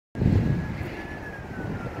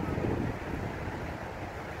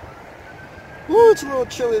It's a little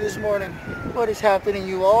chilly this morning. What is happening,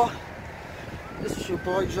 you all? This is your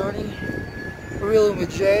boy Johnny, Reeling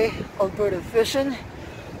with J, Alberta Fishing,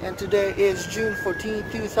 and today is June 14,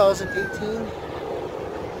 2018.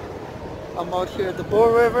 I'm out here at the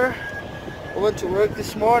Bow River. I went to work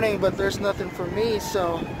this morning, but there's nothing for me,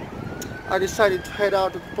 so I decided to head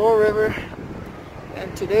out to the Bow River.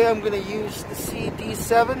 And today I'm going to use the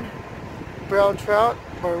CD7 brown trout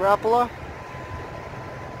by Rapala.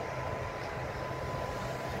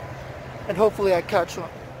 And hopefully I catch one.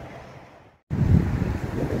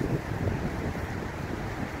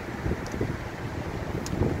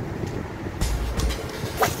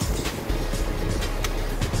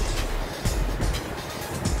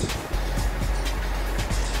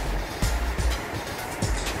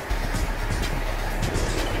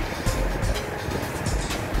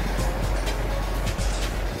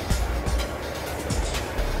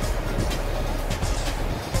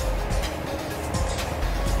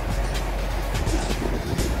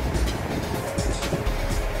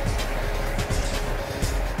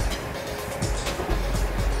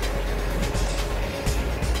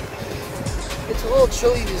 It's a little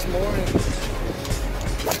chilly this morning.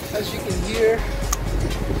 As you can hear,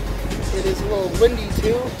 it is a little windy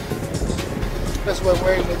too. That's why I'm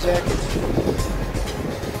wearing my jacket.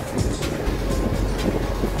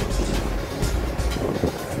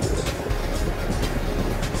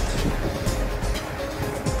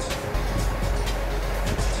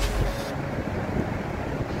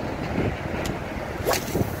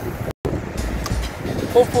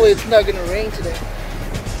 Hopefully it's not gonna rain today.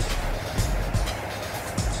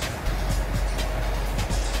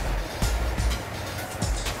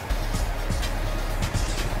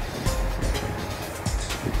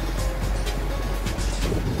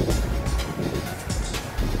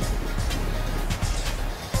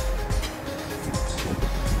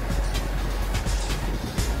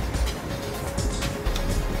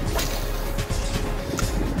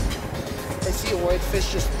 I see a white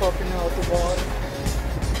fish just popping out of the water.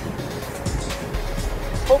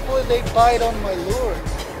 Hopefully they bite on my lure.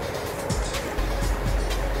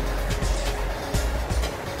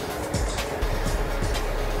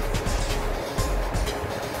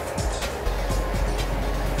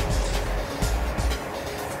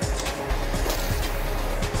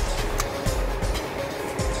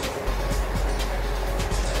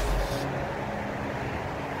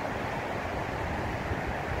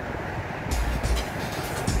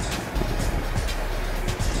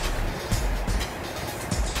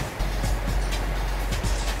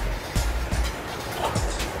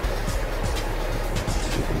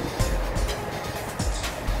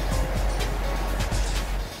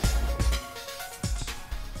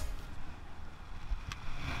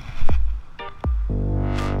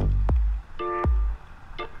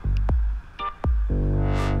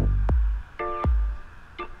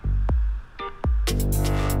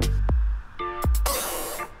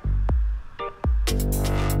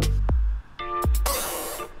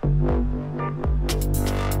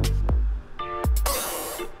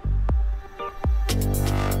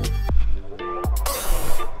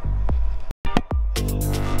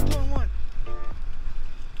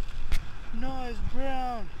 Nice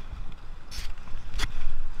brown.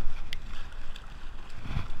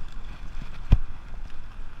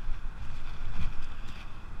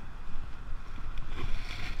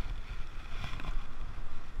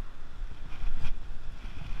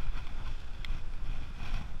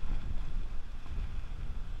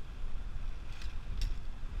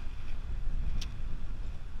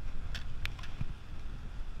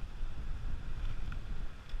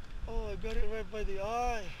 Oh, I got it right by the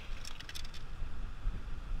eye.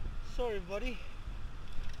 Sorry, buddy.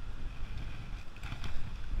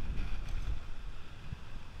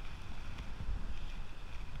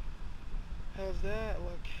 How's that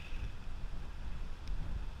look?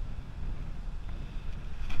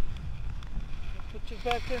 I'll put you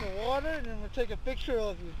back in the water and then we'll take a picture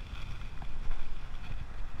of you.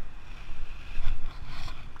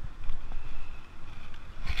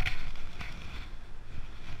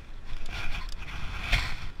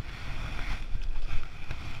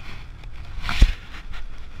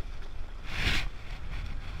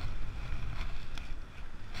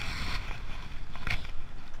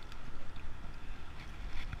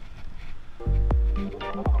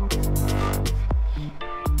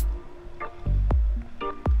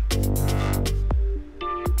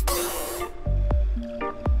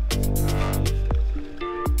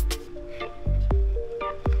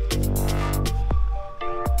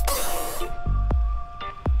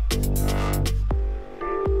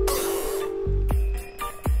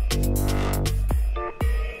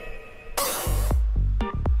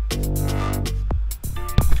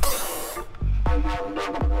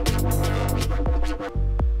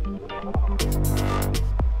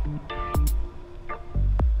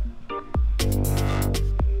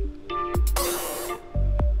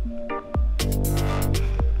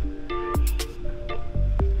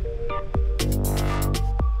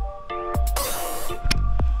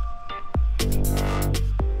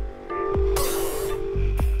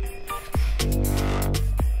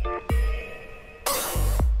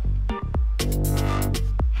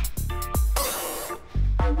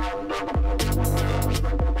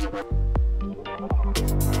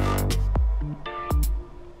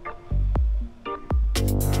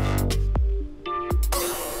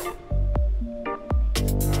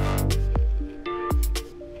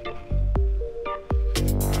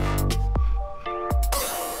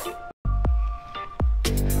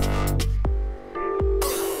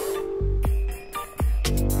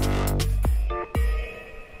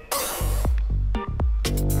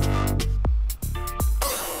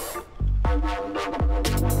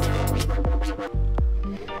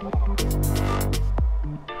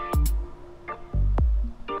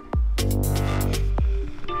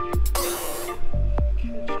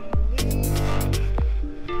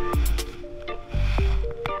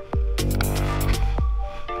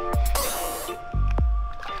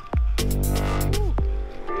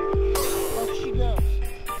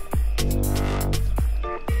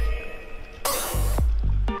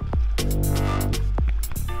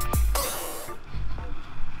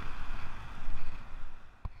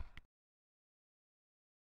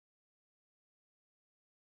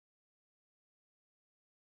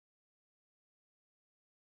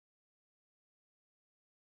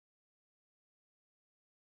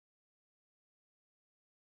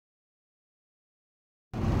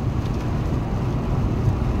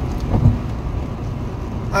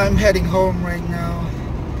 I'm heading home right now.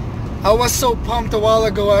 I was so pumped a while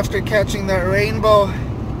ago after catching that rainbow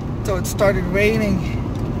till it started raining.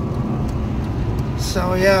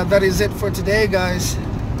 So yeah, that is it for today, guys.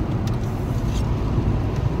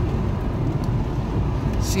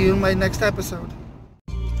 See you in my next episode.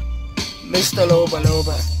 Mr. Loba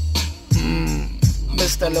Loba.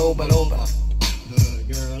 Mr. Loba Loba.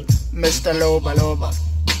 Mr. Loba Loba.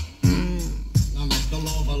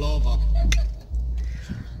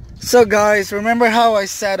 So guys, remember how I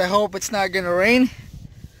said I hope it's not gonna rain?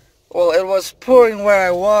 Well, it was pouring where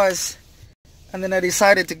I was, and then I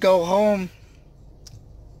decided to go home.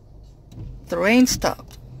 The rain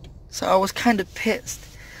stopped, so I was kind of pissed.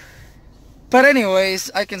 But anyways,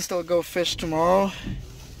 I can still go fish tomorrow,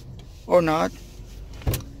 or not,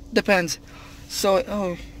 depends. So,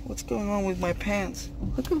 oh, what's going on with my pants?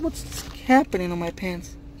 Look at what's happening on my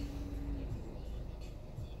pants.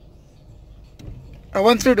 I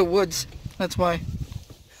went through the woods, that's why.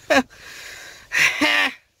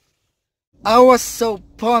 I was so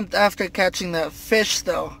pumped after catching that fish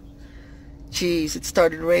though. Jeez, it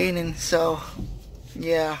started raining, so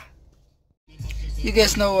yeah. You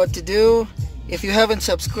guys know what to do. If you haven't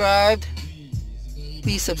subscribed,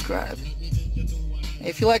 please subscribe.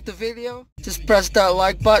 If you like the video, just press that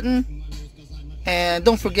like button. And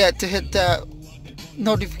don't forget to hit that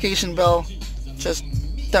notification bell just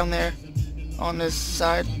down there on this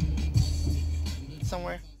side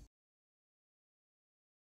somewhere.